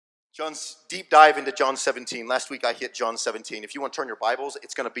John's deep dive into John 17. Last week I hit John 17. If you want to turn your Bibles,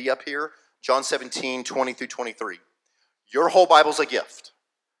 it's going to be up here. John 17, 20 through 23. Your whole Bible's a gift.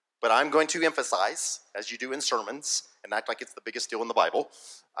 But I'm going to emphasize, as you do in sermons, and act like it's the biggest deal in the Bible,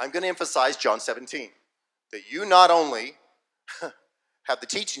 I'm going to emphasize John 17. That you not only have the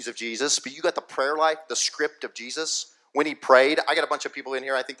teachings of Jesus, but you got the prayer life, the script of Jesus. When he prayed, I got a bunch of people in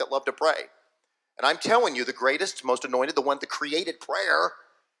here I think that love to pray. And I'm telling you, the greatest, most anointed, the one that created prayer,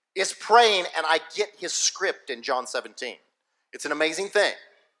 is praying, and I get his script in John 17. It's an amazing thing.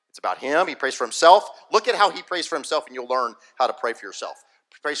 It's about him. He prays for himself. Look at how he prays for himself, and you'll learn how to pray for yourself.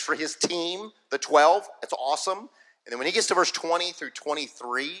 He prays for his team, the 12. That's awesome. And then when he gets to verse 20 through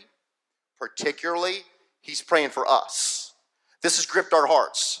 23, particularly, he's praying for us. This has gripped our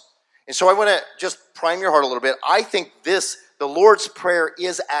hearts. And so I want to just prime your heart a little bit. I think the Lord's Prayer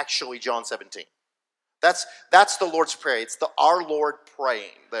is actually John 17. That's the Lord's Prayer. It's our Lord praying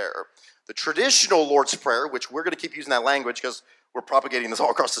there. The traditional Lord's Prayer, which we're going to keep using that language because we're propagating this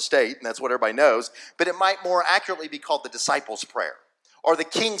all across the state, and that's what everybody knows, but it might more accurately be called the disciples' prayer or the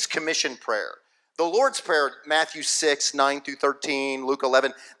King's Commission prayer. The Lord's Prayer, Matthew 6, 9 through 13, Luke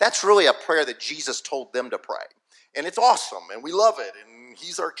 11, that's really a prayer that Jesus told them to pray. And it's awesome, and we love it, and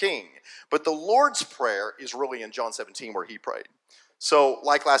he's our king. But the Lord's Prayer is really in John 17 where he prayed. So,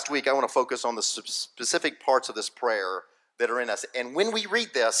 like last week, I want to focus on the specific parts of this prayer that are in us. And when we read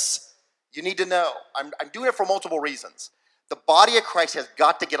this, you need to know, I'm doing it for multiple reasons. The body of Christ has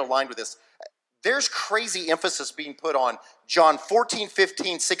got to get aligned with this. There's crazy emphasis being put on John 14,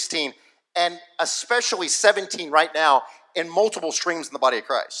 15, 16, and especially 17 right now in multiple streams in the body of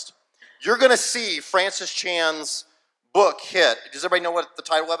Christ. You're going to see Francis Chan's book hit. Does everybody know what the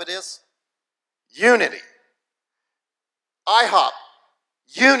title of it is? Unity. IHOP.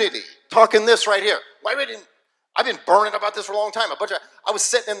 Unity. Talking this right here. I've been burning about this for a long time. I was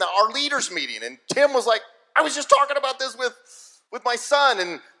sitting in our leaders meeting, and Tim was like, I was just talking about this with my son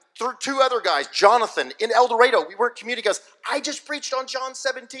and two other guys, Jonathan, in El Dorado. We weren't community guys. I just preached on John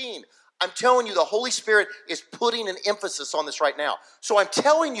 17. I'm telling you, the Holy Spirit is putting an emphasis on this right now. So I'm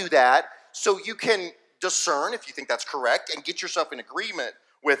telling you that so you can discern if you think that's correct and get yourself in agreement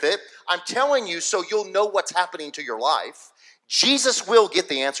with it. I'm telling you so you'll know what's happening to your life. Jesus will get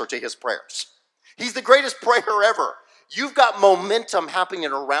the answer to his prayers. He's the greatest prayer ever. You've got momentum happening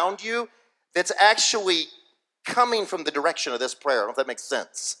around you that's actually coming from the direction of this prayer. I don't know if that makes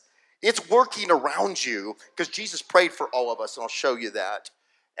sense. It's working around you because Jesus prayed for all of us, and I'll show you that.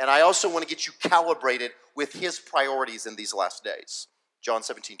 And I also want to get you calibrated with his priorities in these last days. John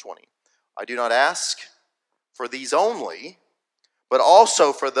 17, 20. I do not ask for these only, but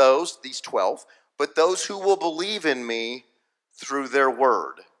also for these 12, but those who will believe in me through their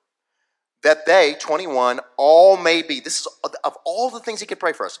word. That they, 21, all may be, this is of all the things he could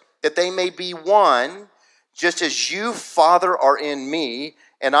pray for us, that they may be one, just as you, Father, are in me,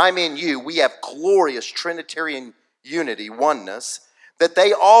 and I'm in you. We have glorious Trinitarian unity, oneness, that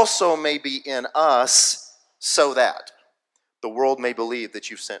they also may be in us, so that the world may believe that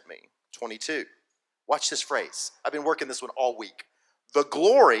you've sent me. 22. Watch this phrase. I've been working this one all week. The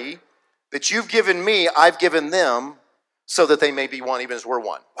glory that you've given me, I've given them, so that they may be one, even as we're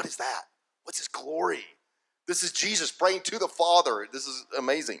one. What is that? What's his glory? This is Jesus praying to the Father. This is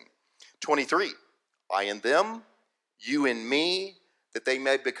amazing. 23. I in them, you in me, that they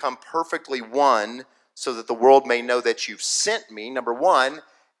may become perfectly one, so that the world may know that you've sent me, number one,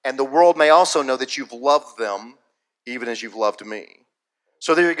 and the world may also know that you've loved them, even as you've loved me.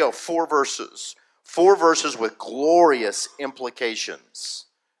 So there you go, 4 verses. 4 verses with glorious implications.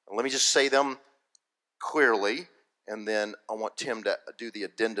 And let me just say them clearly, and then I want Tim to do the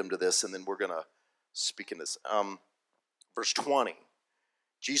addendum to this, and then we're going to speak in this. Verse 20.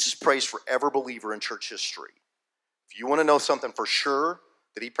 Jesus prays for every believer in church history. If you want to know something for sure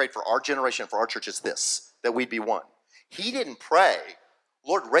that he prayed for our generation, for our church, it's this, that we'd be one. He didn't pray,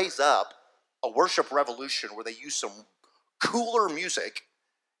 Lord, raise up a worship revolution where they use some cooler music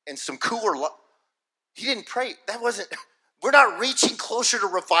and some cooler he didn't pray. We're not reaching closer to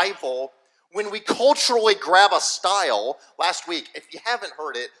revival when we culturally grab a style. Last week, if you haven't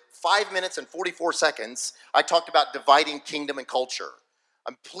heard it, 5 minutes and 44 seconds, I talked about dividing kingdom and culture.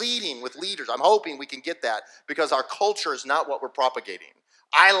 I'm pleading with leaders. I'm hoping we can get that because our culture is not what we're propagating.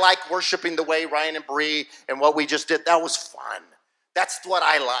 I like worshiping the way Ryan and Bree and what we just did. That was fun. That's what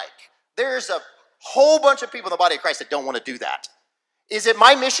I like. There's a whole bunch of people in the body of Christ that don't want to do that. Is it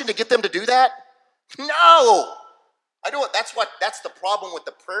my mission to get them to do that? No. I know it. That's the problem with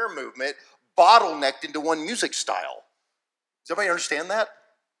the prayer movement, bottlenecked into one music style. Does everybody understand that?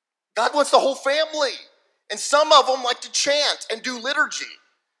 God wants the whole family. And some of them like to chant and do liturgy.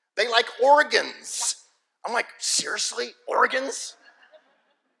 They like organs. I'm like, seriously? Organs?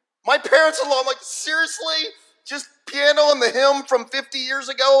 My parents-in-law, I'm like, seriously? Just piano and the hymn from 50 years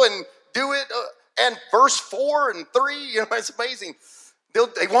ago and do it? And verse 4 and 3, it's amazing.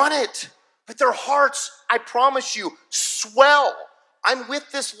 They want it. But their hearts, I promise you, swell. I'm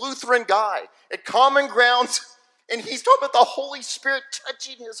with this Lutheran guy at Common Ground, and he's talking about the Holy Spirit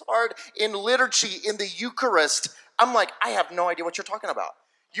touching his heart in liturgy, in the Eucharist. I'm like, I have no idea what you're talking about.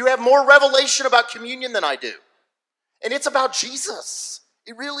 You have more revelation about communion than I do. And it's about Jesus.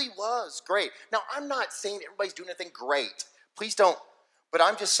 It really was great. Now, I'm not saying everybody's doing anything great. Please don't. But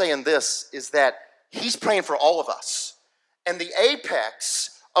I'm just saying this, is that he's praying for all of us. And the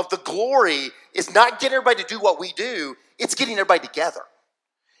apex of the glory is not getting everybody to do what we do. It's getting everybody together.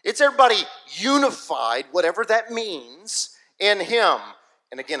 It's everybody unified, whatever that means, in him.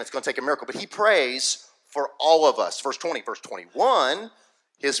 And again, it's going to take a miracle. But he prays for all of us. Verse 20, verse 21,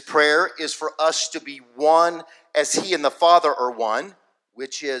 his prayer is for us to be one as he and the Father are one,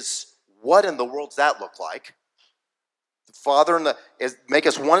 which is, what in the world does that look like? The Father and make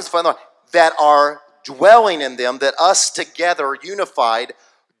us one as the Father, that are dwelling in them, that us together, unified,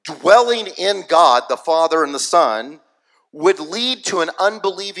 dwelling in God, the Father and the Son, would lead to an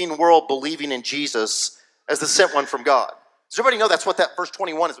unbelieving world believing in Jesus as the sent one from God. Does everybody know that's what that verse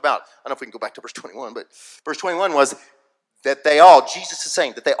 21 is about? I don't know if we can go back to verse 21, but verse 21 was that they all, Jesus is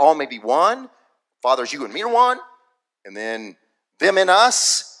saying, that they all may be one. Fathers, you and me are one. And then them in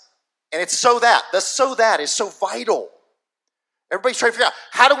us. And it's so that. The so that is so vital. Everybody's trying to figure out,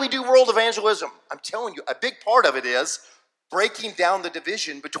 how do we do world evangelism? I'm telling you, a big part of it is breaking down the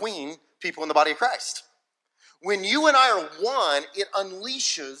division between people in the body of Christ. When you and I are one, it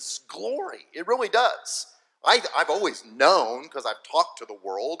unleashes glory. It really does. I've always known, because I've talked to the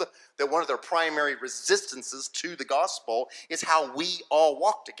world, that one of their primary resistances to the gospel is how we all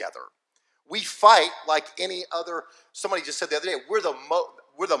walk together. We fight like any other. Somebody just said the other day, we're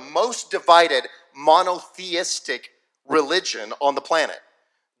the most divided monotheistic religion on the planet.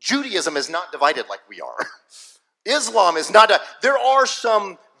 Judaism is not divided like we are. Islam is not. There are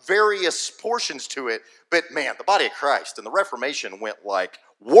some various portions to it, but man, the body of Christ and the Reformation went like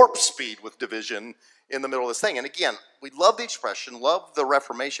warp speed with division in the middle of this thing. And again, we love the expression, love the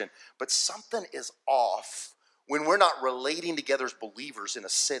Reformation, but something is off when we're not relating together as believers in a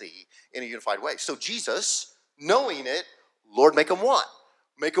city in a unified way. So Jesus, knowing it, Lord, make them one.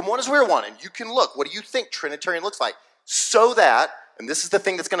 Make them one as we're one. And you can look, what do you think Trinitarian looks like? So that, and this is the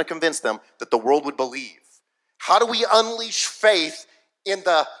thing that's going to convince them, that the world would believe. How do we unleash faith in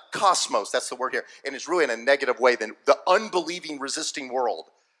the cosmos? That's the word here. And it's really in a negative way than the unbelieving, resisting world.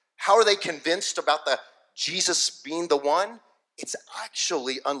 How are they convinced about the Jesus being the one? It's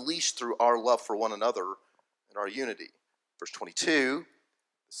actually unleashed through our love for one another and our unity. Verse 22,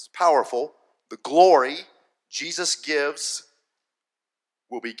 this is powerful. The glory Jesus gives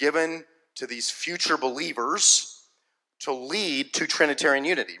will be given to these future believers to lead to Trinitarian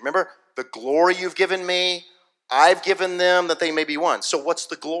unity. Remember, the glory you've given me, I've given them that they may be one. So what's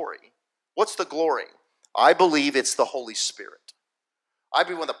the glory? What's the glory? I believe it's the Holy Spirit. I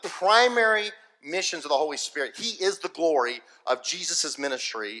believe one of the primary missions of the Holy Spirit, he is the glory of Jesus'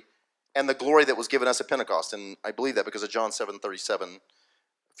 ministry and the glory that was given us at Pentecost. And I believe that because of John 7:37, a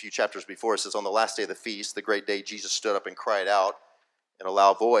few chapters before, it says, on the last day of the feast, the great day, Jesus stood up and cried out in a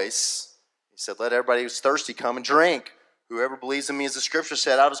loud voice. He said, let everybody who's thirsty come and drink. Whoever believes in me, as the scripture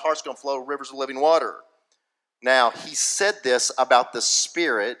said, out of his heart's going to flow rivers of living water. Now, he said this about the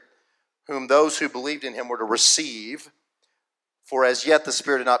Spirit, whom those who believed in him were to receive. For as yet the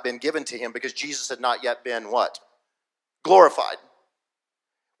Spirit had not been given to him, because Jesus had not yet been what? Glorified.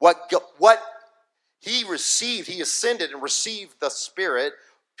 What he received, he ascended and received the Spirit.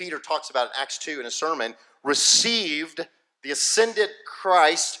 Peter talks about in Acts 2 in a sermon, received the ascended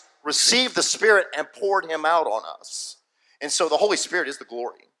Christ, received the Spirit and poured him out on us. And so the Holy Spirit is the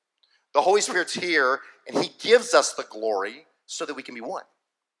glory. The Holy Spirit's here, and he gives us the glory so that we can be one.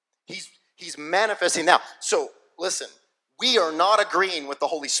 He's manifesting now. So listen, we are not agreeing with the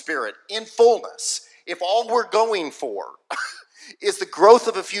Holy Spirit in fullness. If all we're going for is the growth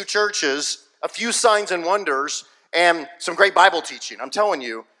of a few churches, a few signs and wonders, and some great Bible teaching, I'm telling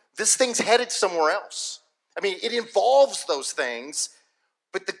you, this thing's headed somewhere else. I mean, it involves those things,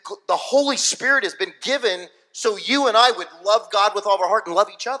 but the Holy Spirit has been given so you and I would love God with all of our heart and love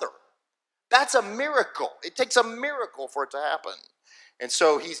each other. That's a miracle. It takes a miracle for it to happen. And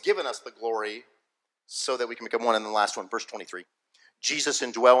so he's given us the glory so that we can become one. And the last one, verse 23. Jesus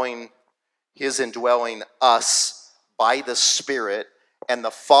indwelling us by the Spirit, and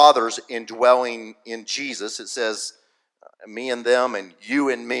the Father's indwelling in Jesus. It says me and them and you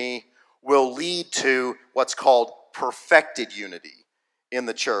and me, will lead to what's called perfected unity in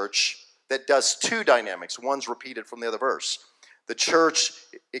the church that does two dynamics. One's repeated from the other verse. The church,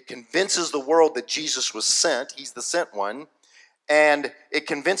 it convinces the world that Jesus was sent. He's the sent one. And it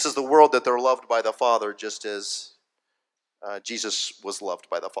convinces the world that they're loved by the Father just as Jesus was loved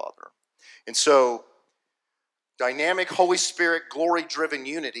by the Father. And so, dynamic, Holy Spirit, glory-driven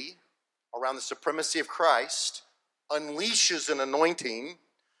unity around the supremacy of Christ unleashes an anointing,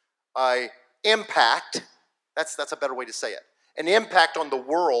 impact, that's a better way to say it, an impact on the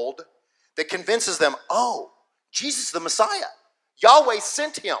world that convinces them, oh, Jesus is the Messiah. Yahweh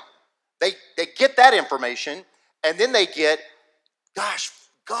sent him. They get that information, and then they get, gosh,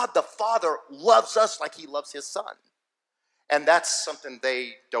 God the Father loves us like he loves his Son. And that's something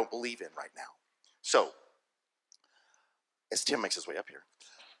they don't believe in right now. So, as Tim makes his way up here,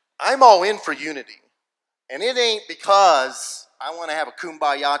 I'm all in for unity. And it ain't because I want to have a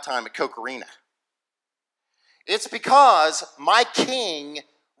kumbaya time at Coke-Arena. It's because my King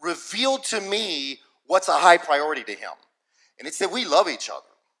revealed to me what's a high priority to him. And it's that we love each other.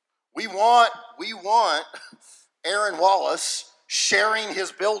 We want Aaron Wallace sharing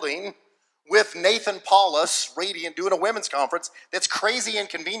his building with Nathan Paulus, Radiant, doing a women's conference that's crazy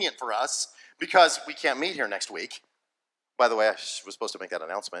inconvenient for us because we can't meet here next week. By the way, I was supposed to make that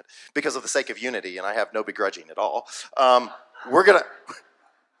announcement because of the sake of unity, and I have no begrudging at all.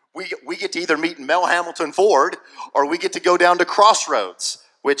 We get to either meet in Mel Hamilton Ford or we get to go down to Crossroads,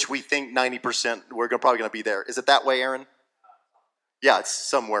 which we think 90% we're probably going to be there. Is it that way, Aaron? Yeah, it's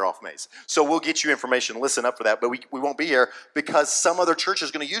somewhere off Maze. So we'll get you information. Listen up for that, but we won't be here because some other church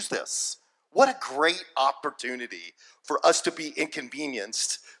is going to use this. What a great opportunity for us to be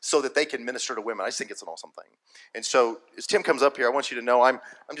inconvenienced so that they can minister to women. I just think it's an awesome thing. And so as Tim comes up here, I want you to know I'm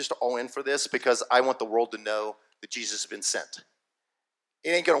just all in for this because I want the world to know that Jesus has been sent. It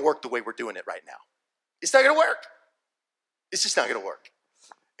ain't going to work the way we're doing it right now. It's not going to work. It's just not going to work.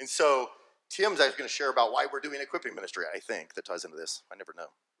 And so Tim's going to share about why we're doing equipping ministry, I think, that ties into this. I never know.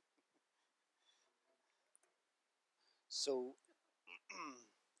 So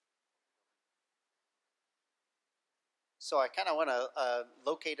I kind of want to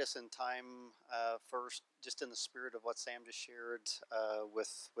locate us in time first, just in the spirit of what Sam just shared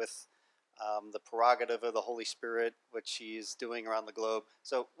with the prerogative of the Holy Spirit, which he's doing around the globe.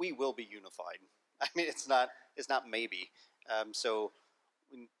 So we will be unified. I mean, it's not maybe. So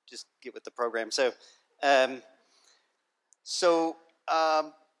we just get with the program. So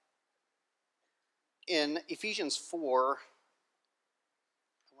in Ephesians 4.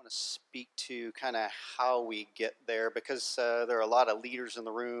 I want to speak to kind of how we get there because there are a lot of leaders in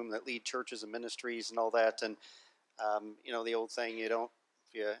the room that lead churches and ministries and all that, and the old saying, if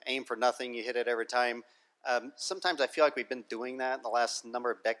you aim for nothing, you hit it every time. Sometimes I feel like we've been doing that in the last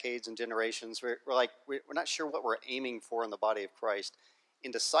number of decades and generations. We're not sure what we're aiming for in the body of Christ. In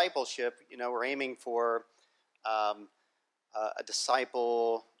discipleship, we're aiming for a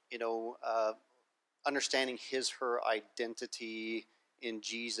disciple, understanding her identity in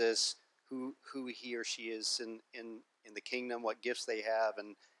Jesus, who he or she is in the kingdom, what gifts they have,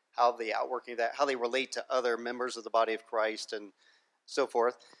 and how the outworking of that, how they relate to other members of the body of Christ, and so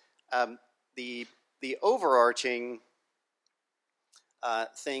forth. The overarching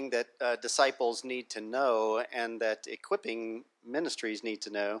thing that disciples need to know, and that equipping ministries need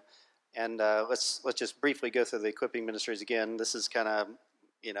to know, and let's just briefly go through the equipping ministries again. This is kind of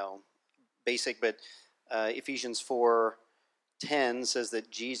basic, but Ephesians 4:10 says that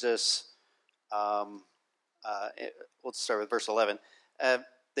Jesus, let's start with verse 11,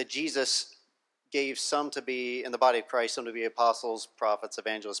 that Jesus gave some to be in the body of Christ, some to be apostles, prophets,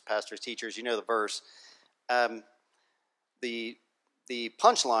 evangelists, pastors, teachers. You know the verse. The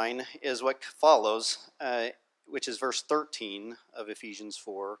punchline is what follows, which is verse 13 of Ephesians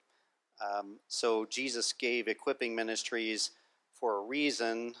 4. So Jesus gave equipping ministries for a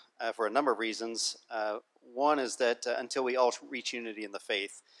reason, for a number of reasons. One is that until we all reach unity in the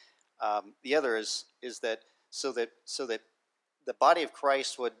faith. The other is that so that the body of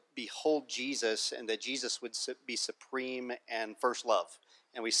Christ would behold Jesus, and that Jesus would be supreme and first love.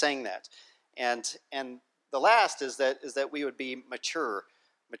 And we sang that. And the last is that we would be mature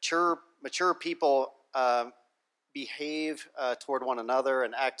people behave toward one another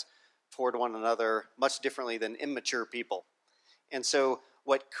and act toward one another much differently than immature people. And so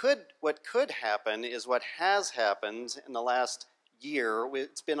what could happen is what has happened in the last year.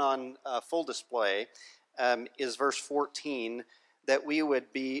 It's been on full display. Is verse 14 that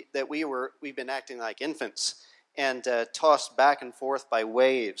we've been acting like infants and tossed back and forth by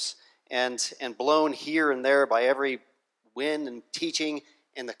waves and blown here and there by every wind and teaching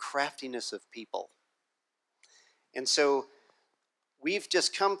and the craftiness of people. And so we've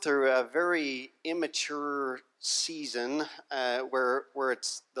just come through a very immature season where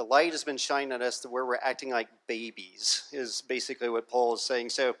it's the light has been shining at us to where we're acting like babies, is basically what Paul is saying.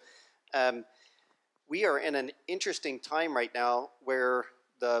 So we are in an interesting time right now where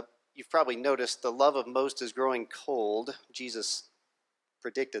you've probably noticed the love of most is growing cold. Jesus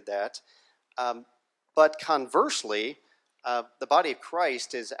predicted that. But conversely, the body of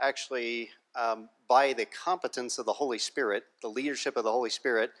Christ is actually, by the competence of the Holy Spirit, the leadership of the Holy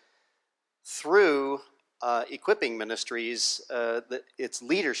Spirit, through equipping ministries, its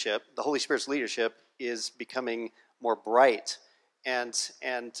leadership, the Holy Spirit's leadership, is becoming more bright and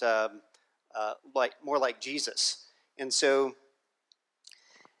more like Jesus. And so,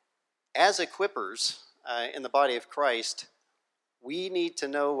 as equippers in the body of Christ, we need to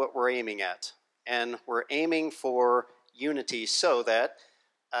know what we're aiming at. And we're aiming for unity so that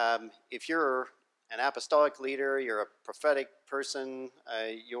if you're an apostolic leader, you're a prophetic person,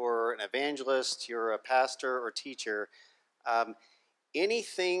 you're an evangelist, you're a pastor or teacher,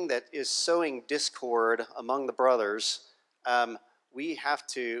 anything that is sowing discord among the brothers, we have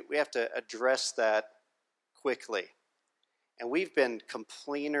to address that quickly. And we've been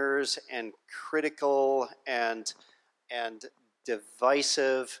complainers and critical and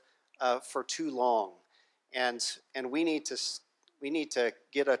divisive for too long, and we need to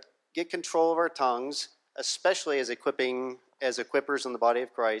get control of our tongues, especially as equippers in the body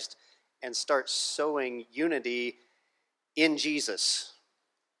of Christ, and start sowing unity in Jesus.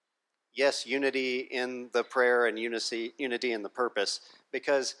 Yes, unity in the prayer and unity in the purpose,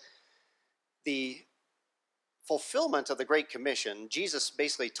 because the fulfillment of the Great Commission, Jesus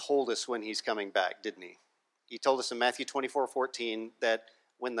basically told us when he's coming back, didn't he? He told us in Matthew 24:14 that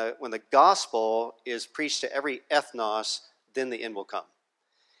when the gospel is preached to every ethnos, then the end will come.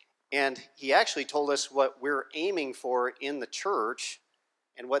 And he actually told us what we're aiming for in the church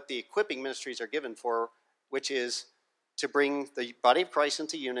and what the equipping ministries are given for, which is to bring the body of Christ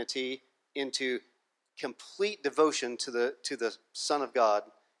into unity, into complete devotion to the Son of God,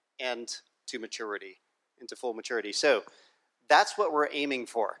 and to maturity, into full maturity. So that's what we're aiming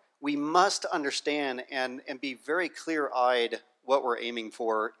for. We must understand and be very clear-eyed what we're aiming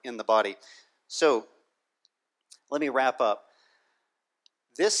for in the body. So let me wrap up.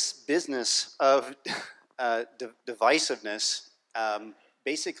 This business of divisiveness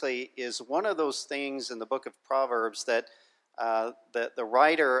basically is one of those things in the book of Proverbs that the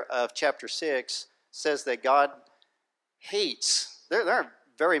writer of chapter 6 says that God hates. There are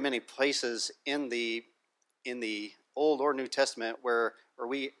very many places in the Old or New Testament where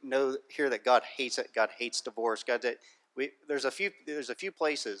we hear that God hates it. God hates divorce. There's a few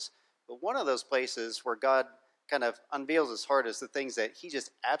places, but one of those places where God kind of unveils his heart as the things that he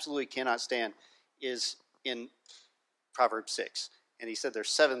just absolutely cannot stand is in Proverbs 6. And he said there's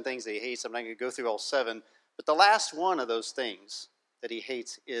 7 things that he hates. I'm not going to go through all 7, but the last one of those things that he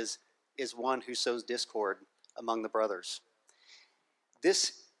hates is one who sows discord among the brothers.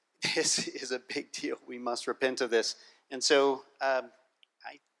 This is a big deal. We must repent of this. And so I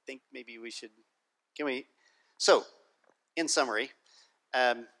think maybe we should, so in summary,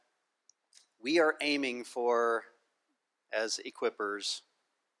 we are aiming for, as equippers,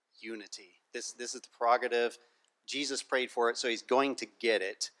 unity. This is the prerogative. Jesus prayed for it, so he's going to get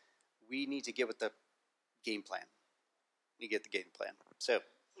it. We need to get with the game plan. We get the game plan. So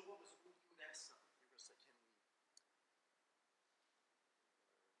what was next?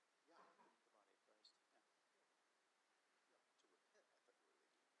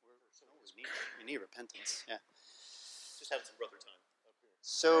 We need repentance. Yeah. Just having some brother time up here.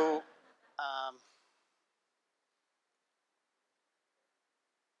 So,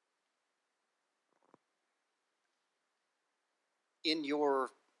 in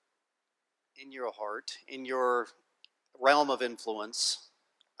your heart, in your realm of influence,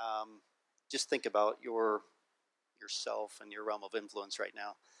 just think about yourself and your realm of influence right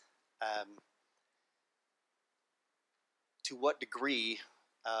now. To what degree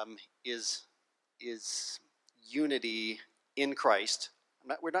is unity in Christ?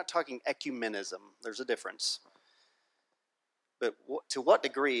 We're not talking ecumenism. There's a difference. But to what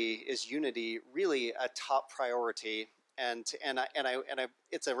degree is unity really a top priority? And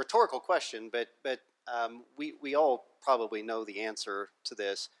it's a rhetorical question, but we all probably know the answer to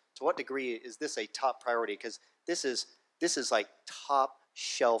this. To what degree is this a top priority? Because this is like top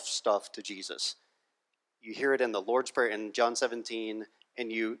shelf stuff to Jesus. You hear it in the Lord's Prayer in John 17,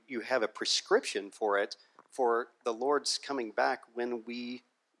 and you have a prescription for it for the Lord's coming back when we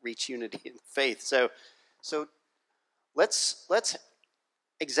reach unity in faith. So let's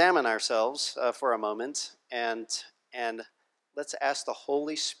examine ourselves for a moment, and let's ask the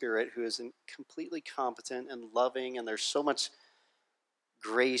Holy Spirit, who is completely competent and loving, and there's so much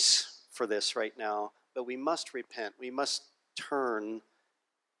grace for this right now, but we must repent. We must turn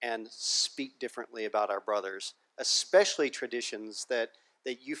and speak differently about our brothers, especially traditions that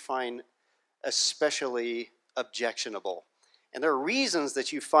you find especially objectionable. And there are reasons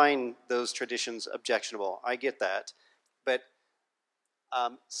that you find those traditions objectionable. I get that. But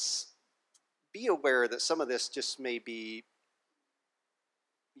be aware that some of this just may be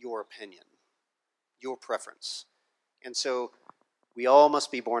your opinion, your preference. And so we all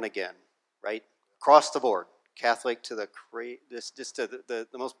must be born again, right? Across the board, Catholic to the just to the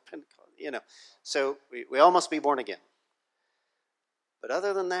most, you know. So we all must be born again. But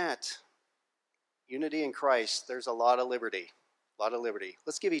other than that, unity in Christ, there's a lot of liberty. A lot of liberty.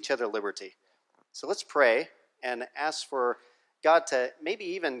 Let's give each other liberty. So let's pray and ask for God to maybe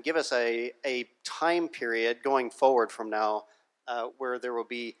even give us a time period going forward from now where there will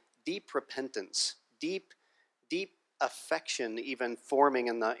be deep repentance, deep affection even forming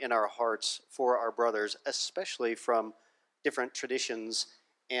in our hearts for our brothers, especially from different traditions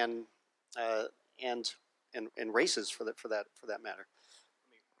and races for that matter.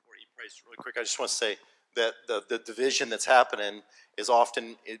 Before you pray, really quick, I just want to say that the division that's happening is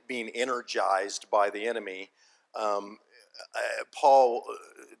often being energized by the enemy. Paul,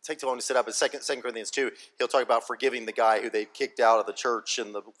 take too long to set up in 2 Corinthians 2, he'll talk about forgiving the guy who they kicked out of the church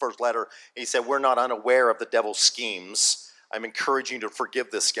in the first letter. He said, we're not unaware of the devil's schemes. I'm encouraging you to forgive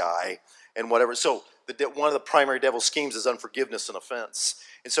this guy and whatever. So one of the primary devil's schemes is unforgiveness and offense.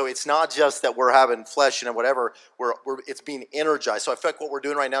 And so it's not just that we're having flesh and whatever, it's being energized. So I feel like what we're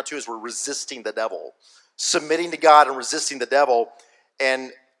doing right now too is we're resisting the devil, submitting to God and resisting the devil.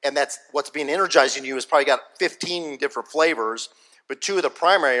 And that's what's being energized in you has probably got 15 different flavors, but two of the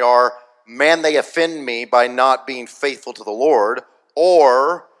primary are, man, they offend me by not being faithful to the Lord,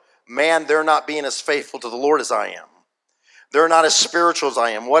 or, man, they're not being as faithful to the Lord as I am. They're not as spiritual as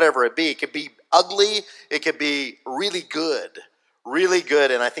I am, whatever it be. It could be ugly, it could be really good,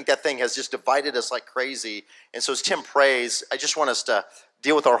 and I think that thing has just divided us like crazy. And so as Tim prays, I just want us to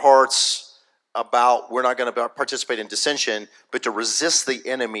deal with our hearts about we're not going to participate in dissension, but to resist the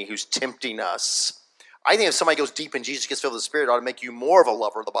enemy who's tempting us. I think if somebody goes deep in Jesus, gets filled with the Spirit, it ought to make you more of a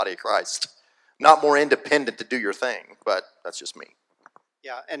lover of the body of Christ, not more independent to do your thing. But that's just me.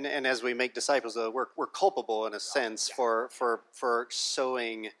 Yeah, and as we make disciples, we're culpable in a sense for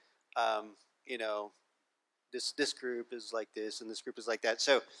sowing, this group is like this and this group is like that.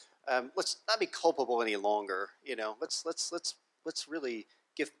 So let's not be culpable any longer. Let's really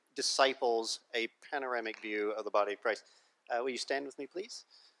give disciples a panoramic view of the body of Christ. Will you stand with me, please?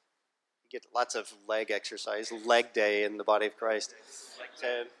 You get lots of leg exercise, leg day in the body of Christ.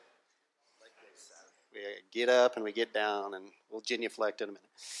 So we get up and we get down, and we'll genuflect in a minute.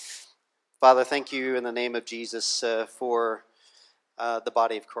 Father, thank you in the name of Jesus for the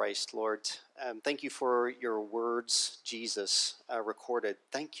body of Christ, Lord. Thank you for your words, Jesus, recorded.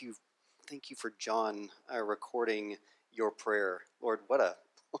 Thank you for John recording your prayer. Lord, what an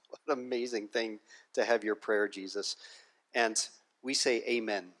amazing thing to have your prayer, Jesus. And we say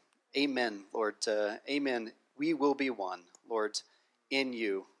amen. Amen, Lord. Amen. We will be one, Lord, in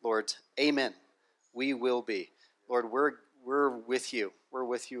you. Lord, amen. We will be. Lord, we're with you. We're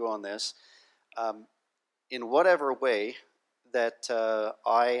with you on this. In whatever way that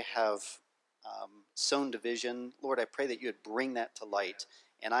I have sown division, Lord, I pray that you would bring that to light.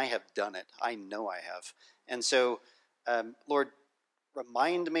 And I have done it. I know I have. And so, Lord,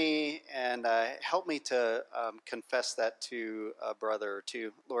 remind me and help me to confess that to a brother or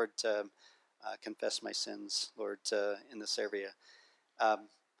two. Lord, confess my sins, Lord, in this area.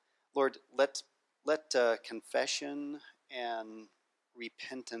 Lord, let confession and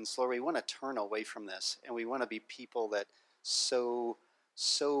repentance, Lord, we want to turn away from this, and we want to be people that sow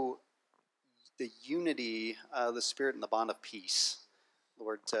the unity, the Spirit, and the bond of peace,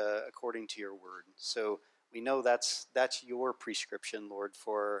 Lord, according to your word. So we know that's your prescription, Lord,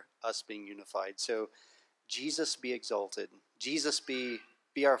 for us being unified. So Jesus be exalted. Jesus be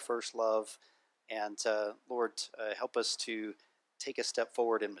our first love. And Lord, help us to take a step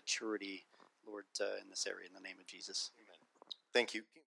forward in maturity, Lord, in this area, in the name of Jesus. Amen. Thank you.